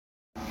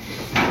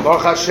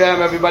Baruch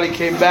Hashem, everybody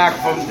came back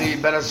from the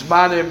Ben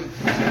Azmanim,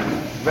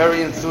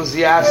 very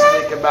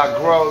enthusiastic about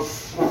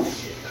growth,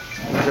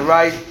 the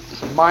right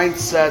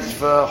mindset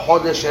for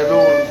Chodesh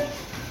Elul.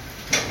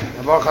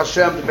 And Baruch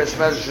Hashem, the Beis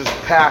Medrash is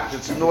packed,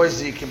 it's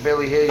noisy, you can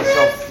barely hear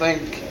yourself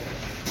think.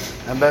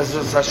 And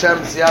Be'ezus Hashem,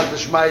 Siyat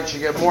L'Shmai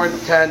should get more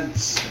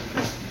intense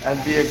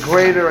and be a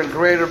greater and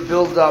greater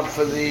build-up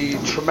for the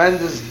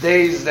tremendous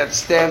days that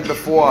stand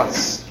before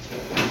us.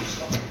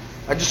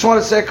 I just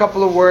want to say a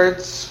couple of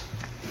words,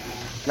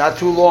 not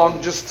too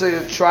long, just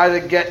to try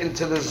to get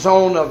into the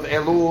zone of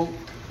Elul.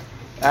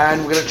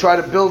 And we're going to try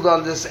to build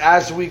on this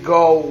as we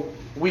go,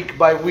 week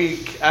by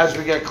week, as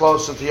we get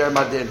closer to Yom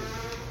Adin.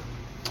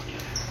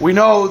 We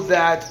know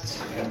that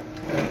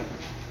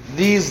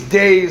these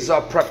days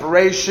are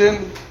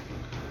preparation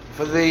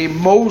for the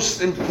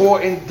most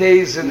important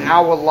days in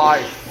our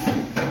life.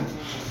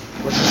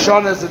 Rosh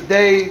Hashanah is a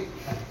day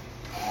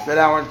that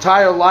our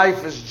entire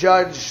life is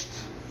judged.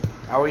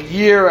 Our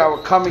year, our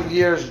coming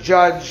year is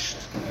judged.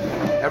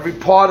 Every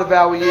part of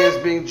our year is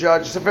being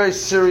judged. It's a very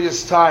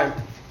serious time.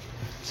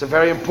 It's a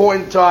very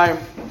important time.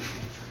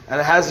 And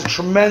it has a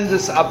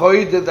tremendous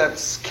avodah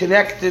that's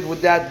connected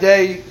with that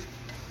day.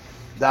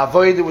 The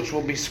avodah which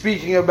we'll be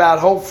speaking about,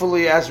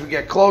 hopefully, as we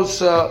get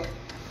closer.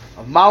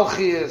 Of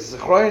Malchias,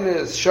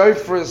 Zechronis,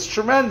 Shofars,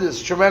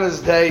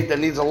 tremendous day that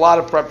needs a lot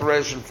of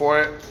preparation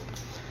for it.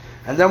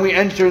 And then we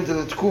enter into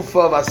the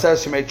Tkufa of Aser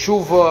Yemei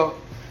Tshuva,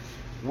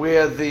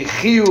 where the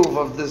chiyuv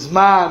of the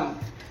Zman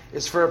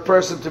is for a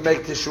person to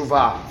make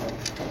teshuvah,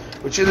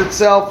 which in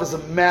itself is a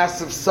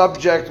massive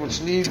subject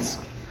which needs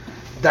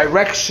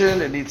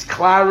direction, it needs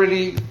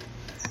clarity,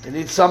 it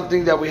needs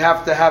something that we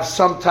have to have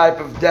some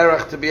type of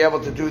derech to be able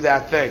to do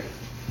that thing,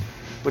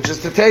 which is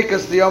to take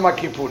us to Yom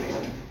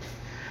HaKippurim.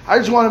 I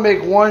just want to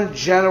make one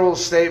general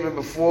statement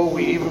before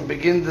we even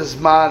begin this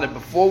man, and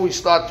before we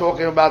start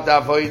talking about the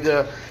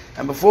avodah,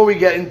 and before we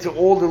get into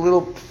all the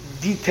little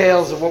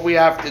details of what we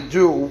have to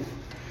do,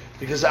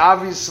 because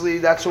obviously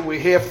that's what we're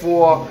here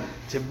for,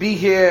 to be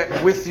here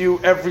with you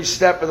every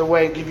step of the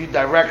way and give you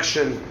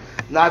direction,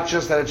 not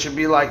just that it should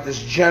be like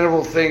this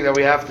general thing that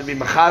we have to be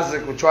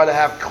mechazik. We try to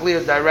have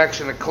clear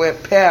direction, a clear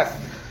path,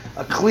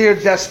 a clear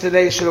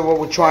destination of what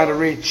we're trying to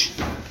reach.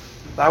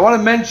 But I want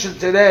to mention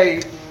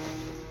today,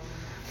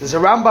 there's a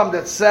Rambam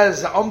that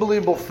says an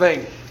unbelievable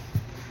thing.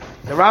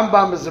 The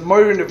Rambam is a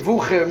Moir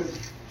Nevuchim.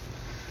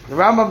 The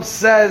Rambam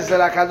says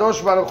that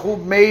HaKadosh Baruch Hu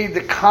made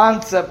the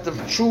concept of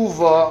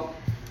tshuva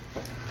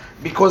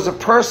because a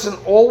person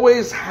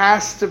always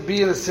has to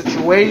be in a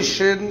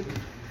situation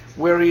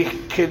where he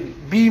can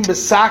be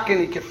misakin,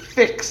 he can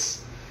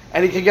fix,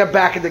 and he can get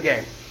back in the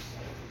game.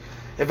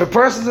 If a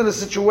person's in a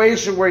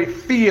situation where he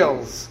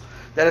feels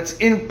that it's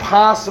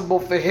impossible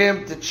for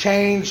him to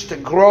change, to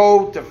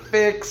grow, to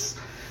fix,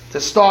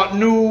 to start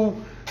new,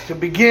 to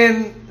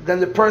begin, then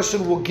the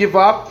person will give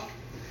up,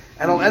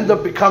 and he'll end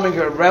up becoming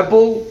a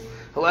rebel.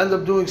 He'll end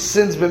up doing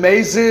sins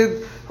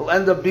b'mezid. He'll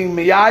end up being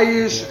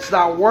miyayish. It's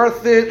not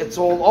worth it. It's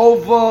all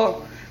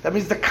over. That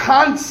means the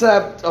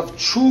concept of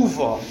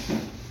tshuva,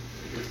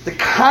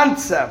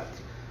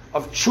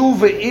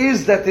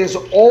 is that there's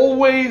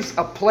always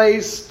a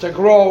place to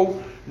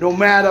grow, no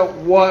matter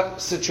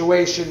what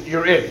situation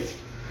you're in.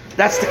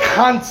 That's the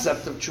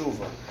concept of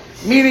tshuva.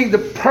 Meaning the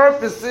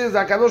purpose is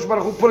that HaKadosh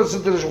Baruch Hu put us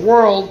into this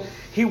world.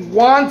 He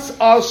wants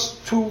us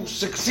to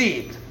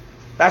succeed.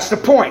 That's the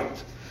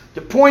point.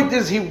 The point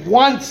is He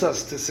wants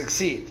us to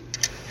succeed.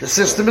 The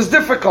system is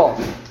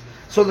difficult.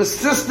 So the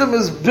system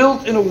is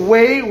built in a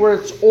way where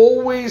it's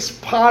always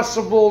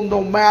possible,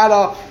 no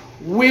matter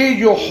where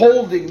you're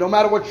holding, no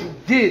matter what you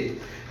did,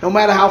 no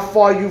matter how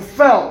far you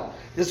fell.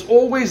 There's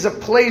always a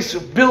place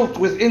built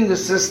within the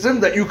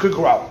system that you could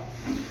grow.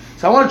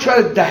 So I want to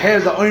try to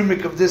daher the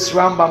oimik of this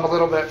Rambam a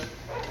little bit.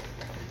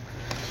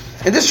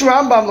 And this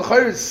Rambam, the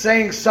Chayr, is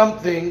saying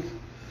something,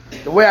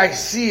 the way I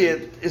see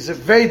it, is a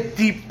very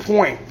deep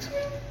point.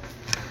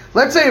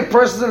 Let's say a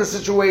person's in a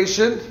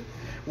situation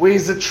where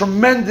he's a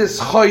tremendous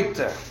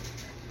chayter,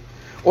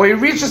 or he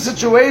reaches a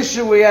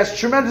situation where he has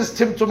tremendous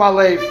timtum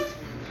aleif.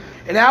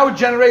 In our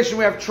generation,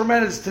 we have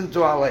tremendous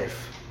timtum aleif,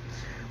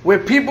 where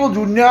people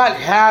do not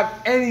have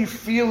any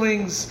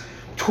feelings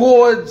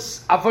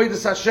towards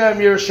avodas Hashem,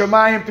 Yireh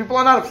Shamayim. People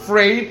are not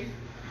afraid.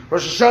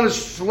 Rosh Hashanah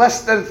is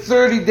less than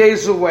 30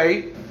 days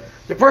away.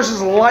 The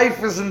person's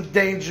life is in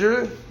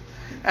danger,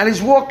 and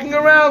he's walking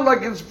around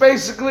like it's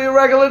basically a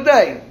regular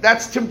day.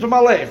 That's Timtum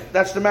Aleif.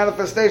 That's the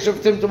manifestation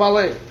of Timtum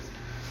Aleif.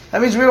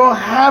 That means we don't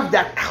have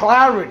that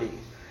clarity,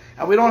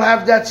 and we don't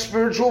have that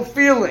spiritual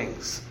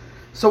feelings.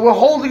 So we're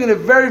holding in a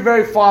very,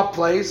 very far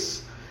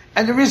place.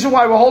 And the reason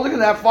why we're holding in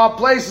that far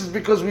place is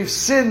because we've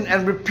sinned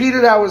and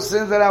repeated our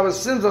sins, and our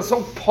sins are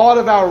so part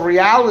of our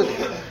reality.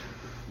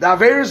 The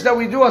averos that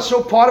we do are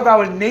so part of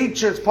our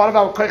nature, it's part of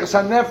our koyches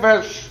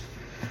hanefesh.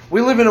 We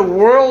live in a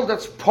world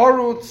that's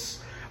parutz,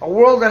 a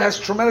world that has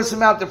tremendous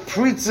amount of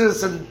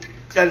pritzes and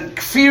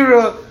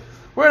kfira.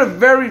 We're in a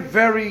very,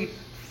 very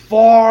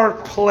far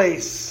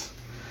place.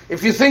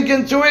 If you think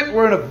into it,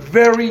 we're in a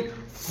very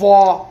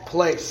far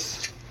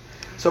place.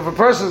 So if a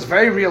person is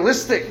very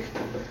realistic,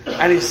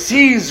 and he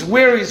sees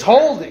where he's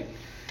holding,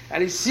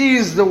 and he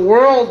sees the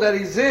world that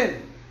he's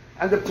in,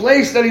 and the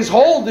place that he's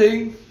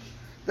holding,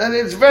 then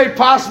it's very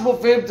possible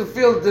for him to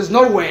feel that there's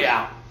no way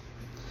out.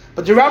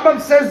 But the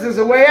Rambam says there's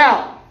a way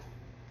out.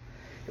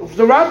 If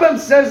the Rambam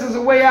says there's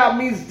a way out,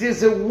 means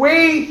there's a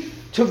way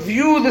to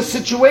view the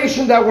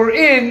situation that we're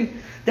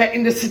in, that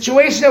in the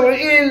situation that we're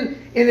in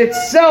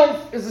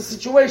itself is a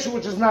situation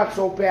which is not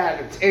so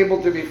bad. It's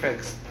able to be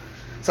fixed.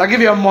 So I'll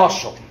give you a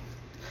mashal.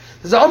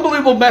 There's an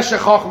unbelievable Meshech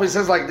Chochmah. He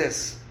says like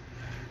this.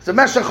 It's a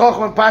Meshech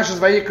Chochmah in Parshas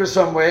Vayikra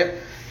somewhere.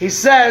 He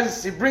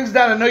says, he brings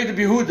down a Noid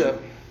Behuda.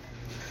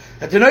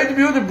 That the Noid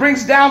Behuda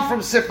brings down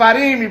from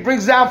Sefarim, he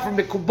brings down from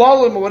the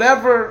Kubalim or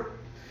whatever,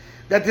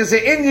 that there's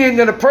an Indian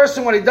that a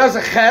person, when he does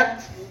a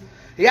chet,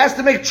 he has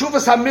to make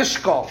tshuvas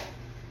hamishkal.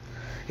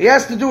 He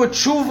has to do a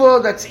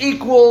tshuva that's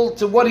equal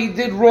to what he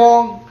did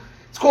wrong.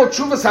 It's called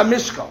tshuvas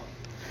hamishkal.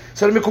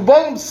 So the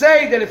Mekubalim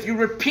say that if you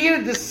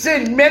repeated the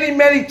sin many,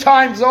 many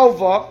times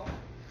over,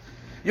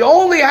 you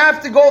only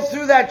have to go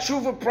through that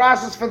tshuva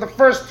process for the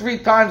first 3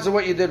 times of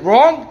what you did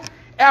wrong.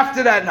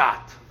 After that,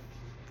 not.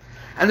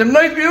 And the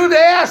Noid Behuda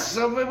asks,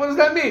 what does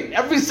that mean?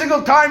 Every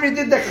single time you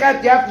did the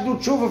chet, you have to do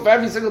tshuva for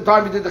every single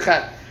time you did the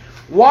chet.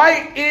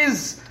 Why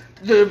is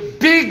the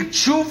big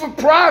tshuva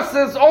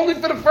process only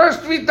for the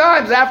first 3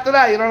 times? After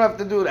that, you don't have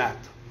to do that.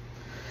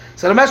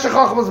 So the Meshech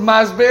Chochmah is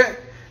masbeh,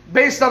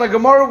 based on a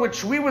Gemara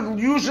which we would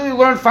usually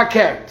learn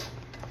fakert.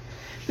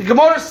 The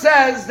Gemara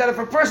says that if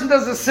a person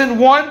does a sin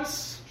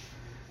once,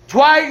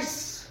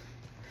 twice,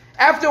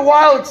 after a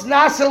while it's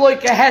nasa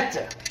like a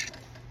heter.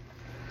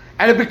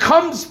 And it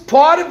becomes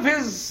part of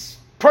his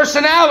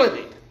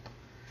personality.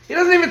 He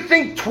doesn't even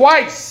think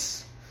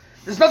twice.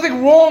 There's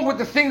nothing wrong with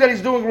the thing that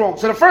he's doing wrong.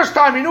 So the first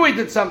time he knew he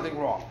did something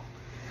wrong.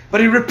 But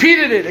he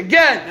repeated it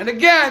again and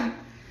again.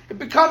 It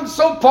becomes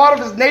so part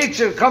of his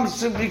nature.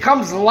 It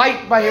becomes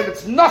light by him.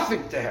 It's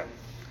nothing to him.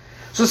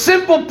 So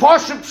simple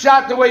Pashup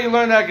Pshat, the way you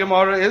learn that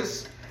Gemara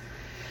is,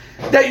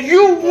 that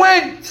you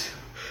went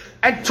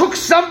and took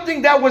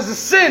something that was a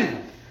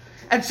sin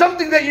and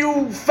something that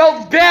you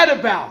felt bad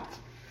about,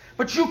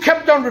 but you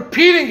kept on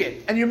repeating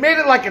it, and you made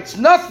it like it's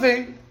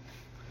nothing.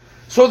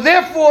 So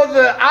therefore,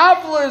 the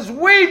avla is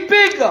way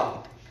bigger.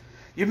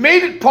 You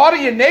made it part of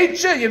your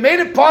nature. You made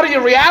it part of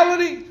your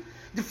reality.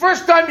 The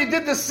first time you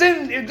did the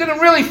sin, it didn't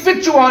really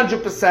fit you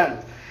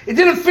 100%. It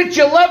didn't fit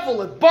your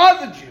level. It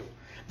bothered you.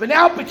 But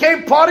now it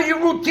became part of your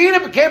routine.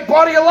 It became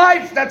part of your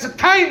life. That's a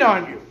taina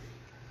on you.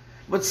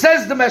 But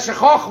says the Meshech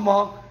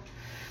Chochmah,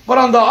 but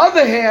on the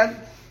other hand,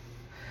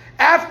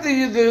 after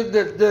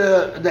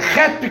the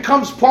chet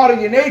becomes part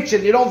of your nature,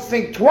 and you don't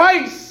think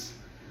twice,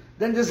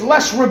 then there's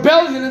less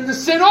rebellion in the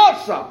sin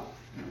also.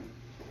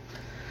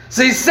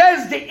 So he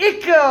says the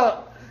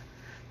ikka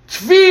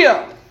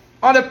tviyah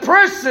on a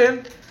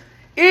person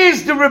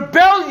is the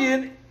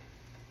rebellion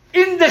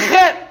in the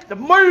chet, the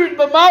murid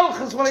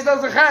b'malchus when he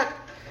does the chet.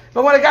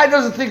 But when a guy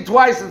doesn't think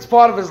twice, it's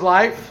part of his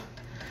life,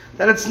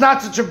 then it's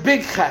not such a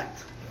big chet.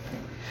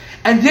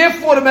 And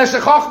therefore the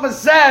Meshech Chochmah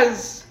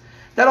says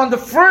that on the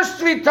first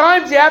 3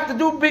 times you have to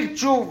do big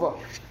tshuva.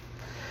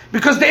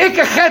 Because the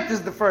ikka chet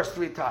is the first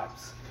 3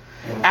 times.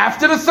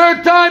 After the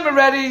 3rd time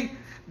already,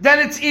 then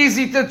it's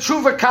easy to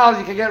tshuva kal,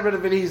 you can get rid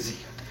of it easy.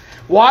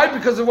 Why?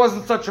 Because it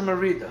wasn't such a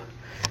merida.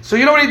 So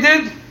you know what he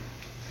did?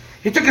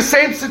 He took the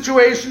same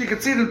situation, you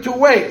can see it in 2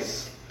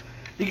 ways.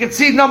 You can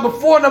see number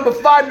 4, number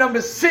 5,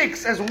 number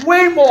 6 as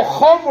way more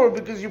chomer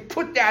because you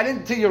put that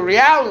into your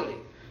reality.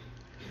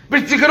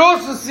 But you could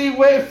also see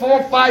way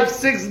 4, 5,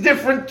 6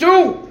 different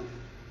too.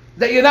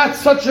 That you're not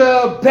such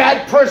a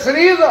bad person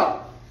either.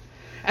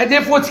 And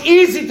therefore it's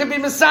easy to be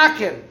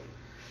misakin.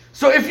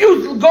 So if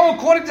you go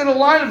according to the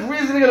line of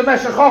reasoning of the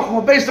Meshech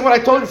Chochmah, based on what I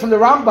told you from the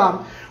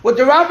Rambam, what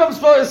the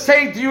Rambam is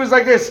saying to you is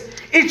like this: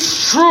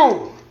 it's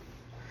true.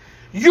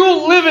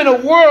 You live in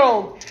a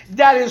world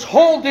that is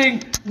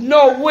holding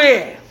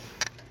nowhere.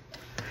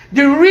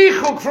 The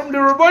richuk from the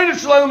Rebbeinu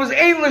Shalom is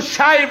ein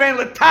l'shayev, ein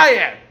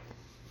l'tayeh.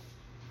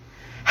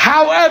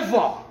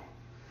 However,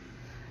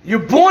 you're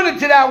born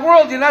into that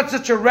world, you're not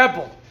such a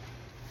rebel.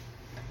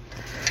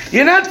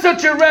 You're not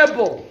such a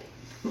rebel.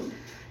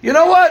 You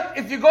know what?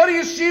 If you go to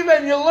yeshiva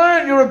and you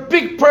learn, you're a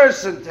big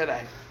person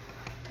today.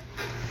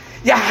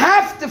 You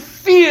have to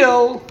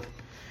feel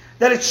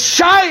that it's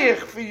shaykh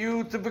for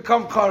you to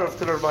become karaf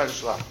to the Rebbeinu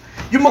Shalom.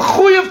 You're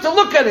mechuyev to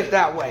look at it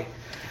that way.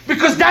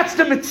 Because that's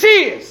the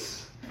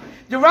metzias.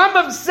 The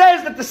Rambam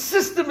says that the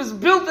system is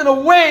built in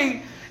a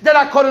way that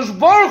HaKadosh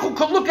Baruch Hu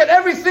could look at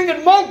everything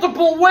in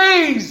multiple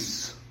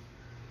ways.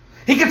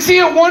 He could see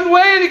it one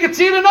way and he could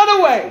see it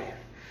another way.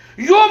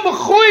 You're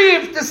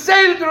mechuyev to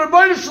say that the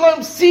Rebbeinu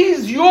Shalom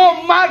sees your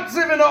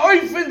matziv in an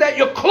oifen that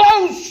you're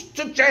close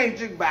to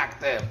changing back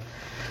to him.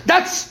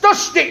 That's the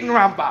state in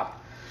Rambam.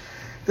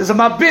 There's a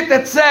mabit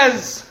that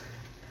says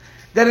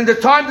that in the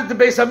time that the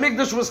Beis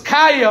HaMikdash was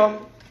Kayam,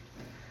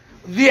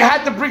 they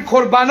had to bring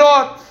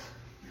korbanot.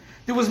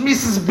 There was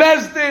Mrs.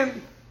 Bezdin.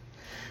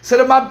 So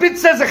the mabit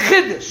says a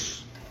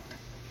chiddush.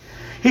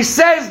 He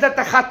says that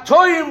the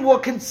chatoim were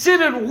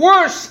considered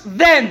worse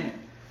then,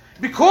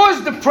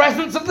 because the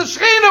presence of the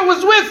Shekhinah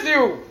was with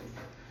you.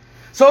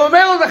 So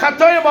Memela the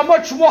Chatoyim are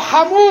much more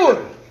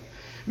hamur.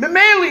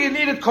 Memela you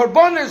needed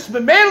korbanos,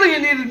 Memela you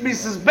needed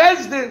Mrs.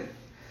 Bezdin.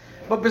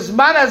 But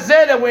Bisman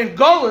Hazeh that we're in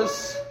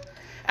Golus,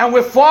 and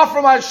we're far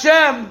from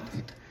Hashem,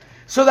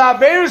 so the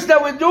Averis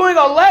that we're doing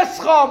are less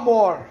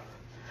chamor.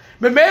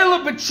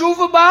 Memela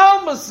b'tshuva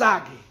ba'al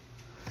masagi.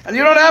 And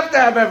you don't have to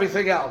have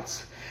everything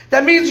else.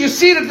 That means you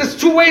see that there's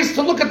two ways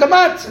to look at the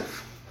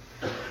matzav.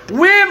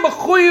 We're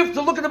mechuyev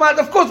to look at the matzav.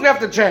 Of course we have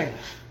to change.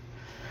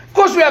 Of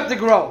course we have to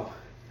grow.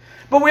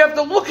 But we have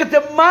to look at the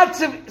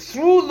matzav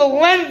through the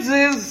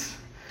lenses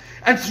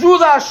and through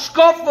the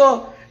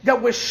hashkafa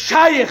that we're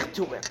shaykh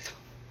to it.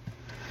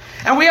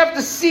 And we have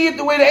to see it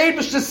the way the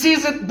Eibishter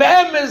sees it.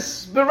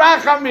 Be'emes,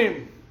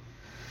 berachamim.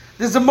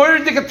 There's a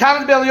Moiridik of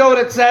Tanit B'Eliyot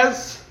that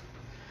says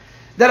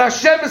that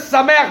Hashem is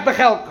sameach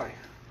b'chelkoi.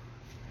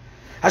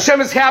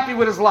 Hashem is happy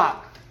with his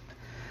lot.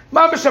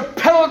 Mamish a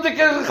pelodik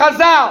in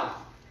Chazal.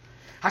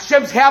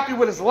 Hashem's happy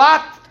with his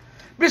lot.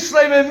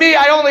 Bishleim and me,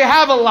 I only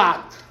have a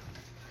lot.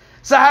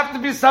 So I have to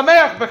be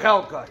sameach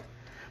b'chelkoi.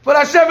 But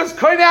Hashem is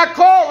koinei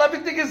hakol.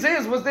 Everything is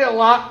his. Was there a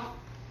lot?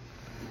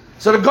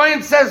 So the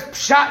Goyen says,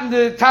 Pshat in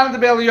the Tanit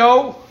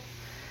B'Eliyot,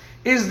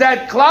 is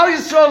that Klal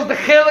Yisrael is the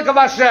chelik of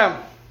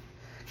Hashem.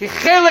 Ki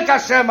chelik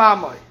Hashem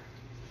amoy.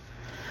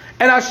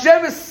 And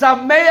Hashem is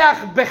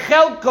sameach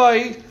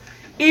b'chelkoi,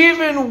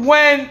 even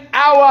when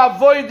our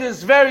avoid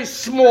is very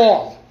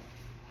small.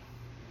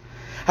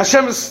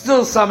 Hashem is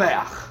still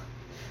sameach.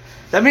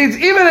 That means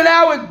even in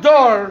our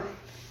door,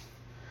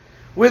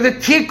 where the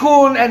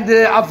tikkun and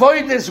the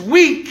avoid is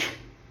weak,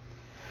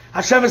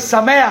 Hashem is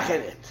sameach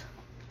in it.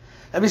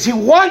 That means He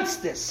wants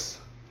this.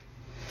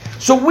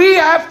 So we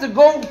have to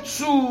go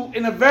to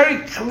in a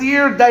very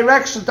clear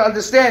direction to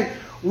understand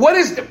what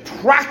is the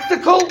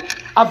practical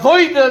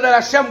avodah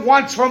that Hashem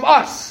wants from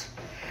us.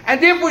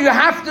 And therefore you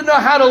have to know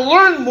how to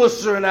learn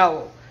Musar and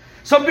Elul.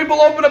 Some people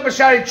open up a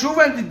Shari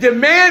Tshuva and the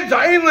demands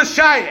are endless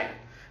shayeh.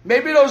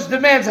 Maybe those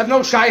demands have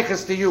no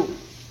shaykhs to you.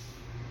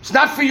 It's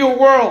not for your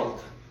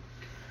world.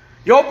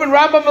 You open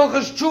Rambam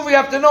Milchas Tshuva, you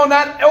have to know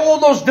not all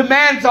those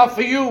demands are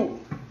for you.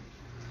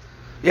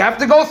 You have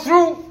to go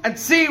through and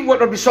see what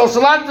Rabbi Shol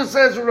Salanta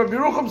says, what Rabbi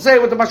Rucham say,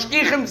 what the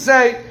Mashkichim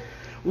say.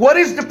 What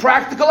is the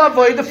practical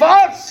avodah for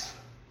us?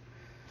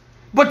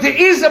 But there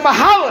is a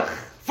mahalach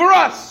for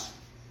us.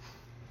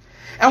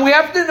 And we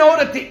have to know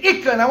that the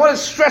ikka, and I want to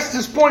stress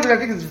this point because I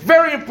think it's a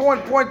very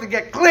important point to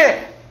get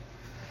clear.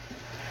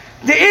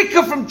 The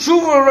ikka from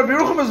tshuva, Rabbi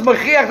Rucham is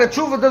machiach, that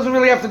tshuva doesn't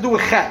really have to do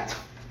with chet.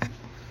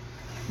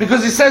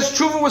 Because he says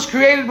tshuva was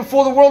created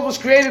before the world was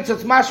created, so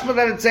it's mashma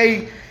that it's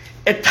a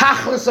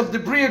tachlis of the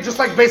bria, just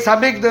like Beis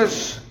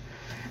Hamikdash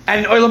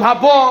and Olam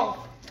Haba.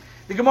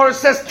 The Gemara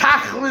says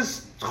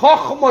tachlis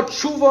chochma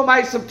tshuva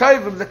ma'aseh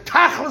tovim. The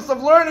tachlis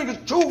of learning is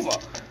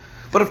tshuva.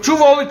 But if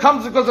tshuva only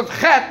comes because of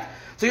chet,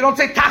 so you don't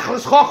say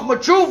tachlis chochma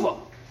tshuva.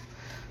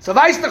 So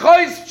Vais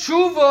Nechois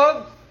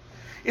tshuva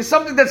is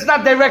something that's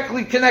not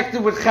directly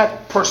connected with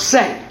chet per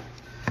se.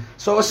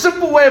 So a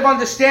simple way of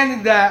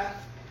understanding that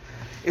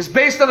is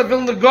based on the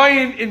Vilna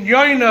Goyen in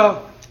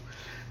Yoina.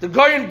 The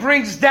Goyen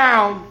brings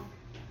down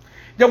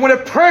that when a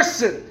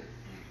person,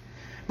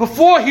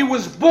 before he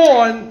was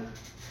born,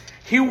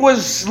 he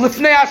was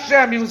lifnei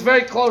Hashem, he was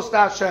very close to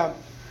Hashem.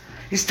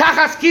 He's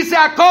tachas kisei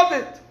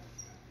hakoved.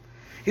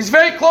 He's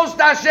very close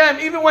to Hashem.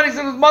 Even when he's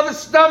in his mother's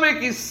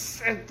stomach,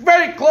 he's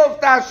very close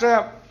to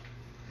Hashem.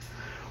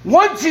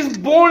 Once he's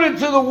born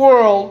into the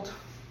world,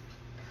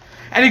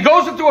 and he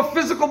goes into a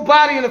physical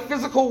body in a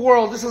physical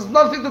world, this has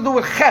nothing to do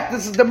with chet.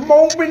 This is the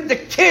moment the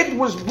kid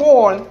was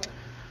born,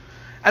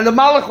 and the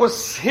malach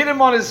was hit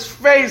him on his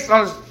face,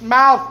 on his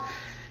mouth,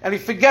 and he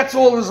forgets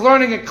all his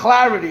learning and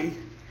clarity.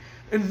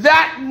 In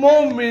that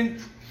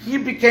moment, he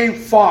became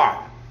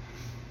far.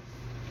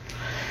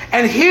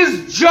 And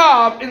his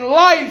job in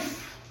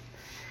life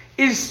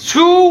is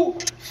to,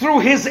 through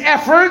his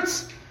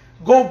efforts,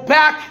 go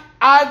back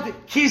ad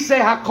kisei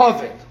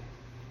hakoved.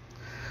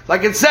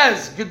 Like it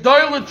says,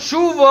 Gedoyle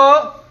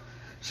tshuva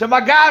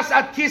shemagas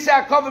ad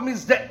kisei hakoved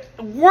means the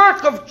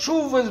work of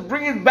tshuva is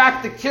bringing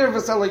back the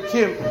kirvas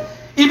elikim.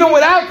 Even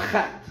without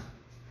chet.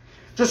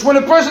 Just when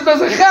a person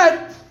does a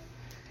chet,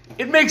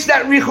 it makes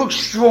that richuk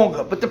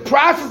stronger. But the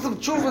process of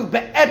tshuva is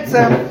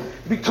be'etzem,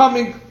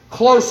 becoming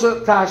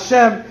closer to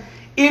Hashem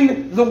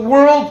in the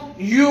world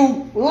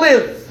you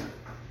live.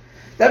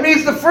 That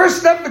means the first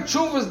step of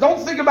tshuva is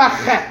don't think about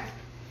chet.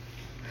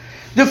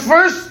 The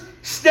first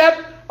step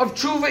of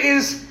tshuva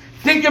is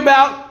think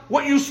about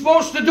what you're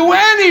supposed to do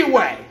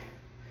anyway.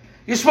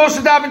 You're supposed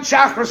to daven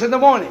chakras in the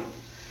morning.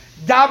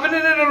 Daven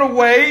it in a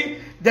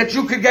way that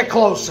you could get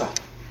closer.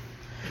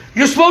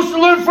 You're supposed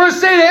to learn first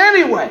Seder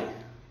anyway.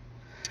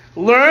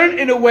 Learn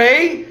in a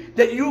way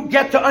that you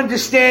get to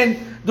understand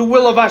the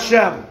will of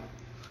Hashem.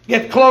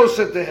 Get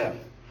closer to Him.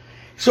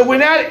 So we're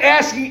not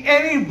asking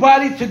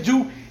anybody to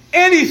do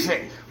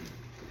anything.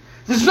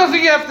 There's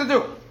nothing you have to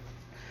do.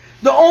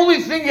 The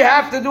only thing you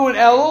have to do in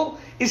Elul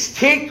is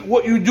take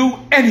what you do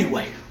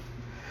anyway.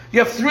 You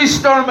have 3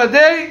 storm a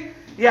day,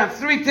 you have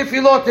 3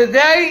 tefillot a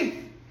day,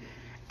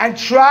 and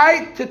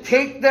try to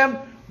take them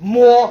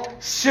more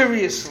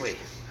seriously.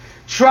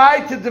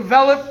 Try to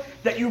develop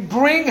that you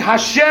bring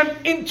Hashem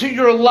into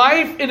your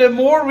life in a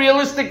more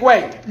realistic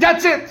way.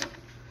 That's it.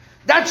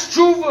 That's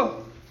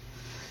tshuva.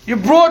 You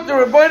brought the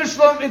Rebbeinu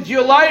Shalom into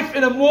your life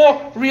in a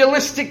more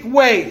realistic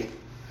way.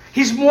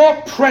 He's more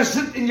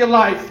present in your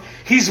life.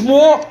 He's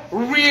more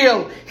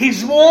real.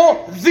 He's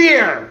more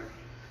there.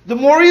 The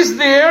more he's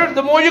there,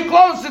 the more you're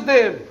closer to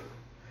him.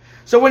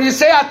 So when you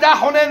say, Ata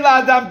honen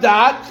la'adam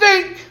da'at,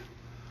 think.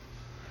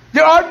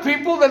 There are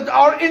people that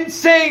are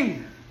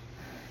insane.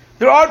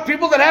 There are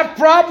people that have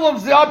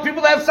problems. There are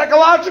people that have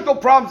psychological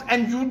problems.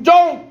 And you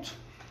don't.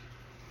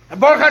 And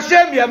Baruch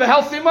Hashem, you have a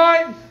healthy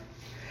mind.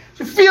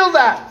 You feel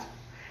that.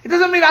 It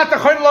doesn't mean Ata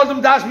honen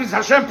la'adam da'at means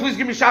Hashem, please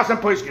give me shas and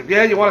poskim.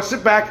 Yeah, you want to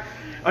sit back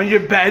on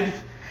your bed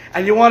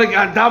and you want to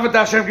David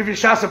Hashem give you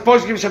shas and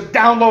poskim, Hashem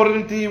download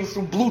it into you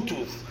through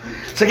Bluetooth.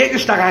 So get your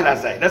shtagain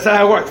that day. That's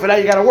how it works. For that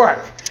you got to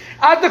work.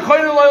 Ata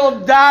honen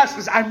la'adam da'at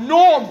is I'm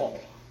normal.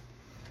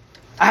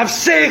 I have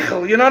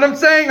seichel, you know what I'm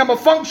saying? I'm a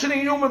functioning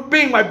human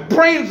being. My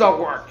brains are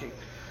working.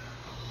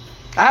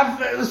 I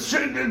have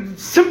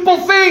simple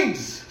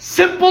things.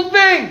 Simple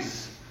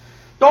things.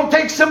 Don't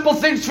take simple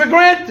things for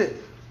granted.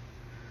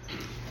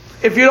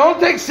 If you don't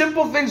take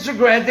simple things for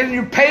granted and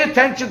you pay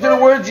attention to the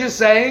words you're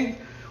saying,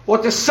 or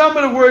to some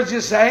of the words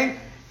you're saying,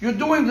 you're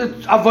doing the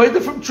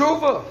avodah from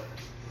tshuva.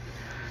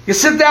 You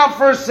sit down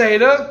for a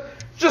seder,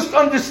 just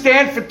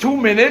understand for 2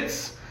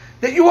 minutes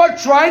that you are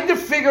trying to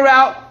figure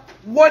out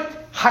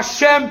what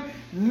Hashem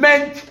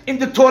meant in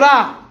the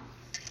Torah.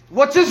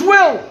 What's His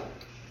will?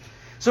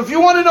 So if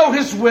you want to know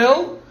His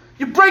will,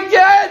 you break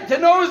your head to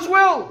know His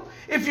will.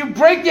 If you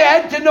break your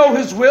head to know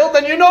His will,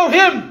 then you know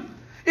Him.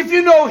 If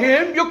you know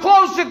Him, you're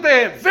closer to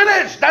Him.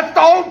 Finish. That's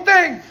the whole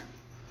thing.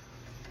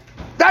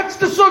 That's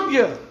the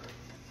sugya.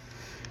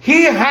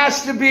 He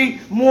has to be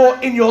more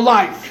in your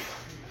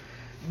life.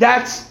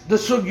 That's the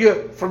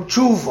sugya from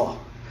tshuva.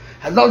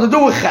 Has nothing to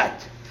do with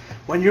that.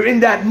 When you're in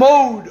that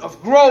mode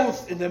of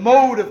growth, in the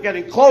mode of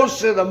getting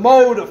closer, the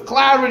mode of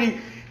clarity,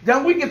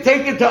 then we can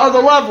take it to other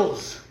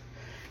levels.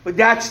 But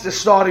that's the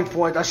starting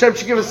point. Hashem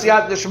should give us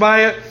siyat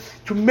d'shmaya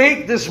to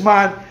make this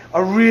man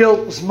a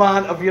real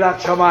zman of yirat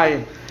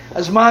shamayim.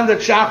 A zman that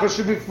shachar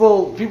should be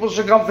full. People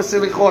should come for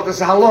silichot.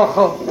 It's a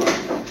halacha.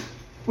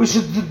 We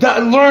should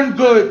learn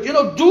good.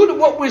 Do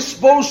what we're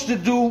supposed to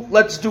do.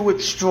 Let's do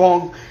it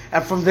strong.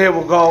 And from there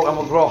we'll go and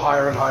we'll grow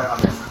higher and higher.